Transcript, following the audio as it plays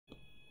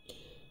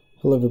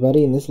Hello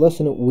everybody, in this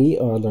lesson we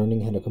are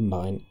learning how to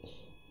combine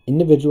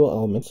individual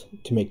elements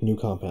to make new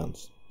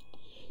compounds.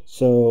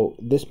 So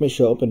this may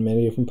show up in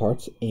many different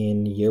parts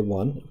in year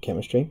 1 of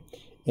chemistry,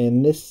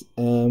 and this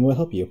will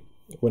help you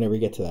whenever you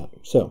get to that.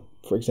 So,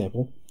 for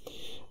example,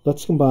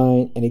 let's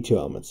combine any two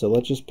elements. So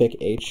let's just pick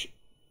H,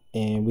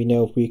 and we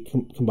know if we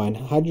combine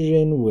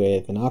hydrogen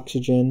with an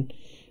oxygen,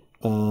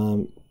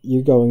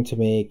 you're going to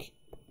make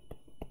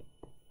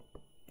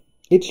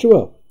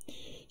H2O.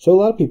 So a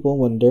lot of people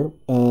wonder,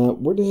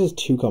 where does this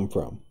 2 come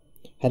from?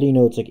 How do you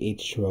know it's like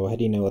H2O? How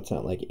do you know it's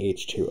not like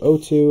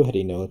H2O2? How do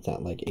you know it's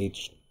not like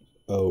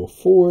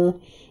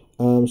HO4?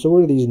 So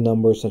where do these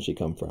numbers essentially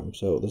come from?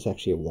 So there's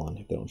actually a 1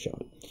 if they don't show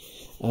it.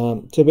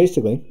 So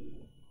basically,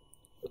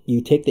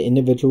 you take the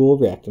individual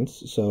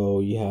reactants.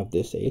 So you have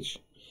this H,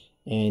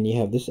 and you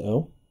have this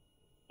O.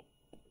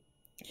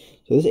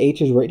 So this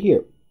H is right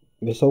here.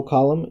 This whole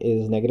column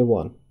is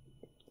 -1.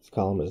 This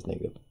column is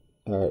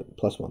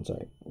 +1,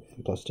 sorry,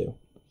 and +2.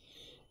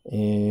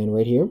 And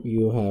right here,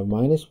 you have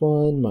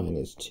 -1,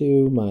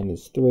 -2,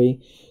 -3.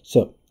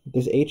 So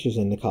this H is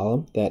in the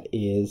column that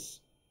is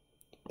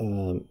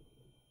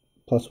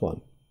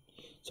 +1.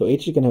 So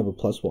H is going to have a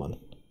 +1.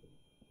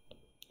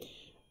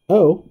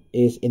 O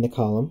is in the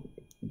column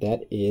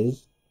that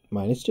is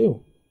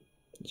 -2.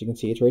 As you can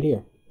see, it's right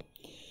here.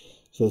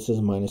 So this is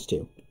a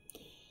 -2.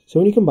 So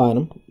when you combine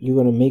them, you're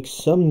going to make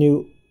some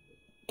new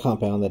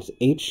compound that's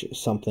H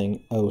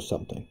something, O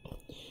something.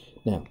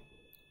 Now,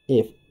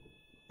 if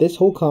this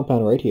whole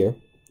compound right here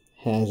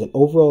has an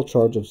overall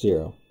charge of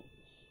 0,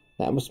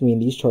 that must mean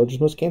these charges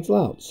must cancel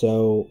out.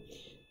 So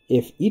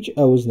if each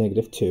O is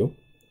 -2,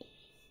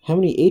 how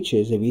many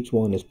H's of each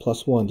one is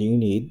 +1 do you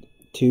need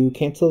to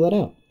cancel that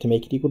out to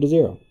make it equal to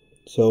 0?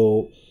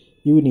 So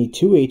you would need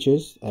 2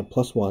 H's at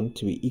 +1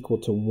 to be equal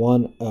to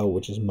 1 O,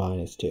 which is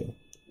 -2.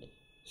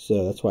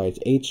 So that's why it's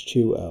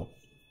H2O.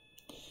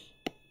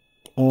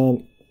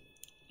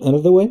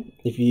 Another way,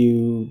 if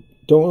you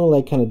don't want to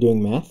like kind of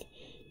doing math,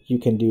 you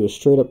can do a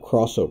straight up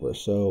crossover.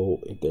 So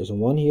if there's a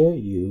 1 here,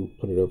 you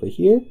put it over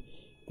here.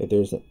 If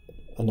there's a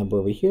number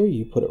over here,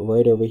 you put it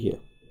right over here.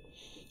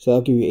 So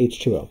that'll give you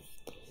H2O.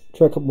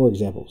 Try a couple more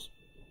examples.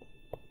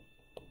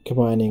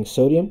 Combining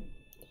sodium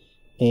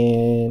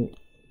and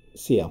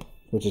Cl,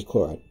 which is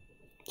chloride.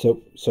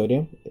 So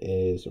sodium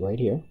is right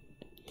here.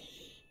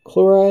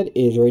 Chloride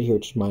is right here,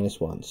 which is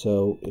 -1.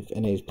 So if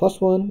Na is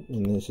 +1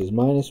 and this is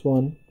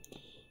 -1,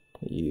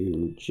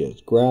 you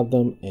just grab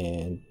them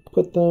and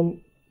put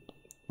them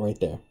right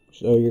there.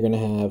 So you're going to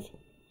have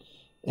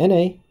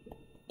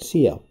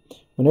NaCl.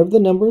 Whenever the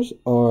numbers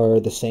are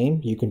the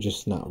same, you can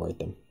just not write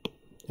them.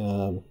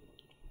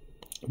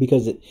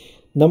 Because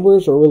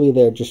numbers are really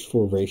there just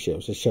for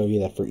ratios, to show you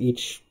that for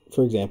each,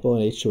 for example,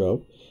 in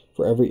H2O,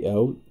 for every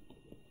O,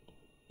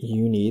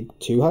 you need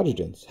 2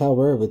 hydrogens.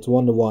 However, if it's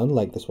 1 to 1,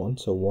 like this one,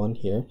 so 1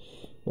 here,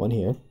 1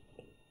 here,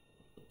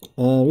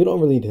 you don't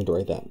really need to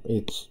write that.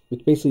 It's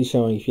basically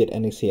showing if you had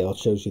NaCl, it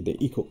shows you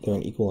they're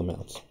in equal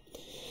amounts.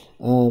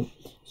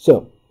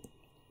 So,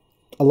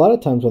 a lot of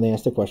times when they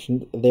ask the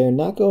question, they're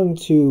not going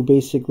to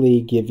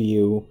basically give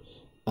you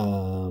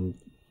one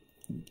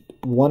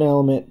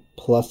element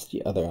plus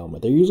the other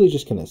element. They're usually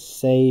just going to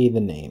say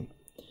the name.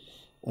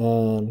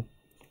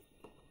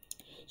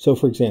 So,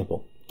 for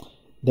example,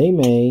 they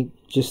may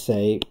just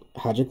say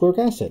hydrochloric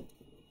acid.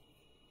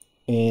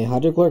 And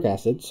hydrochloric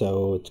acid,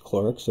 so it's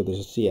chloric, so there's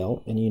a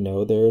Cl, and you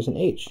know there's an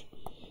H.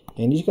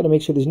 And you just got to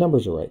make sure these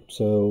numbers are right.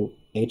 So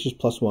H is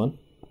 +1.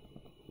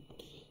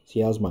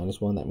 Cl is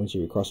 -1. That means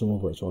you're crossing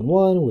over, it's 1,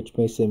 1, which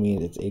basically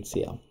means it's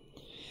HCl.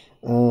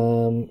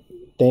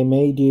 They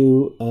may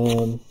do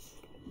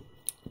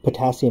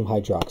potassium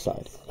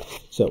hydroxide.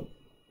 So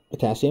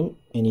potassium,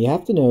 and you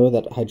have to know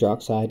that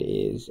hydroxide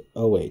is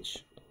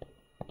OH.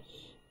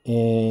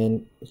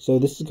 And so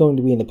this is going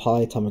to be in the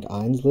polyatomic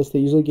ions list they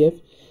usually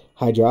give.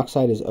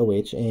 Hydroxide is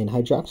OH, and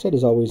hydroxide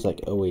is always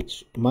like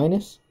OH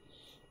minus.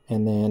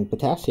 And then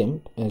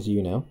potassium, as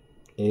you know,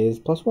 is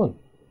 +1.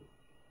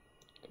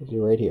 Because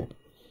you're right here.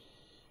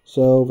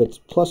 So if it's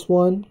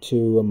 +1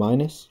 to a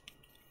minus,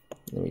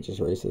 let me just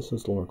erase this so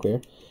it's a little more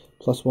clear.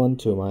 +1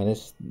 to a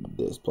minus,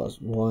 this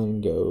 +1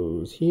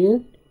 goes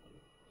here.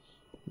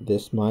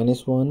 This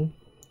 -1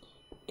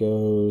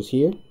 goes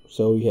here.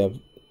 So you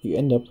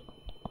end up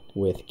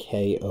with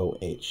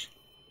KOH.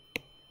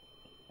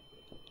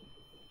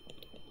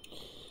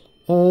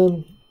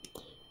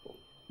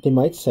 They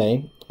might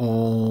say,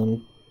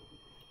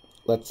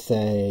 let's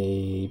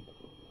say,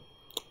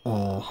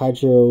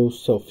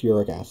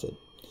 hydrosulfuric acid.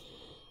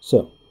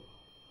 So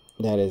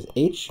that is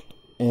H,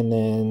 and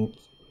then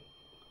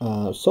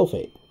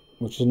sulfate,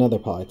 which is another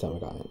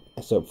polyatomic ion,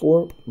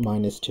 SO4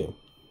 -2.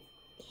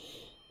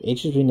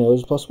 H, as we know,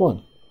 is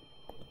 +1.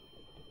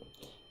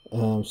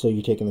 So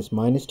you're taking this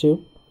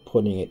 -2,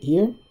 putting it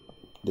here,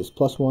 this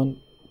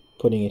 +1,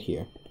 putting it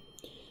here.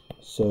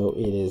 So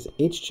it is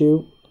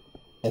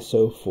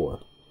H2SO4.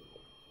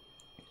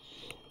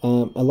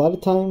 A lot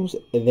of times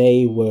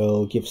they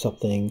will give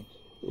something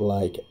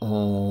like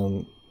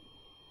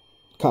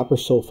copper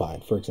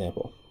sulfide, for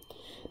example.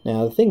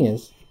 Now the thing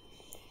is,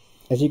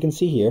 as you can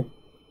see here,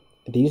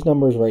 these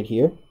numbers right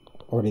here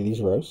are to these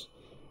rows,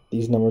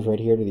 these numbers right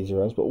here to these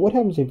rows. But what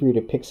happens if you were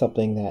to pick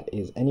something that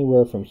is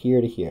anywhere from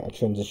here to here, a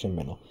transition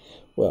metal?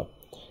 Well,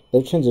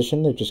 they're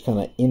transition, they're just kind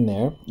of in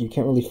there. You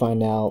can't really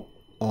find out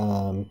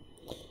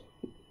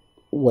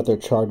what their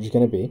charge is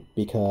going to be,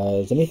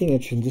 because anything a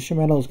transition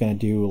metal is going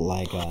to do,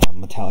 like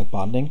metallic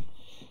bonding,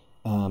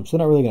 so they're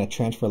not really going to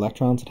transfer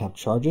electrons and have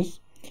charges.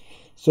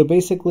 So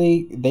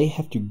basically, they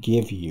have to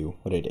give you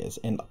what it is,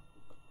 and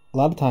a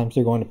lot of times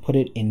they're going to put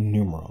it in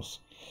numerals.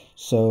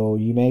 So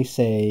you may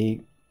say,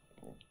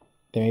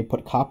 they may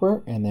put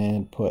copper and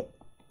then put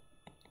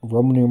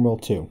Roman numeral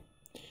 2,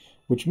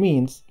 which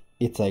means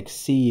it's like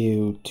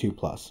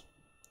Cu2+.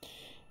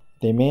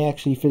 They may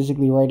actually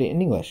physically write it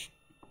in English,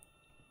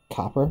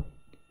 copper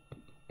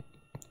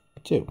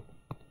 2.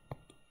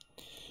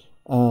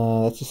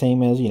 That's the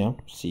same as,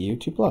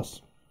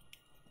 Cu2+.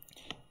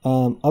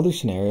 Other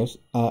scenarios,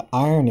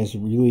 iron is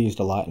really used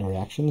a lot in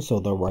reactions, so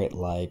they'll write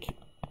like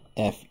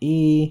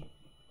Fe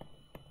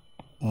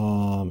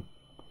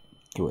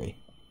 3.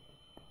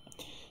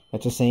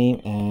 That's the same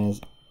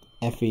as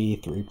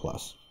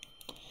Fe3+.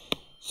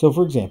 So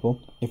for example,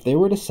 if they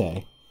were to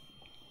say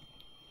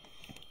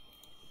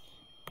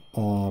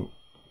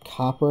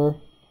copper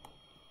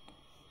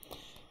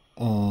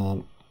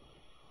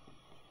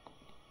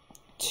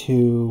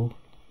 2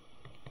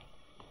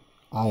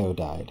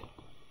 iodide,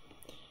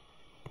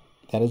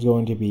 that is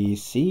going to be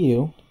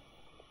Cu,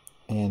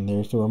 and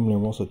there's the Roman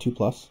numeral, so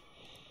 2+,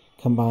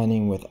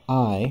 combining with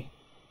I,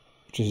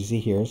 which as you see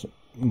here is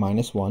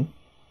 -1,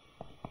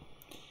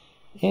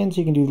 and so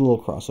you can do the little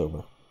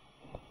crossover.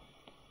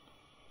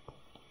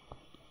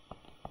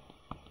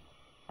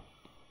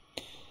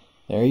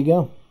 There you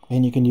go.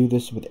 And you can do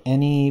this with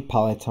any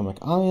polyatomic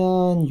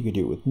ion, you can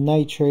do it with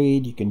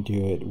nitrate, you can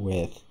do it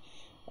with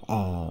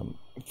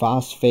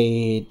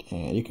phosphate,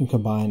 and you can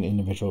combine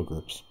individual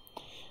groups.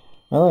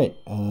 Alright,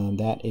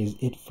 that is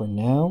it for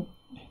now.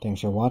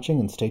 Thanks for watching,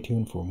 and stay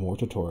tuned for more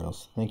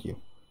tutorials. Thank you.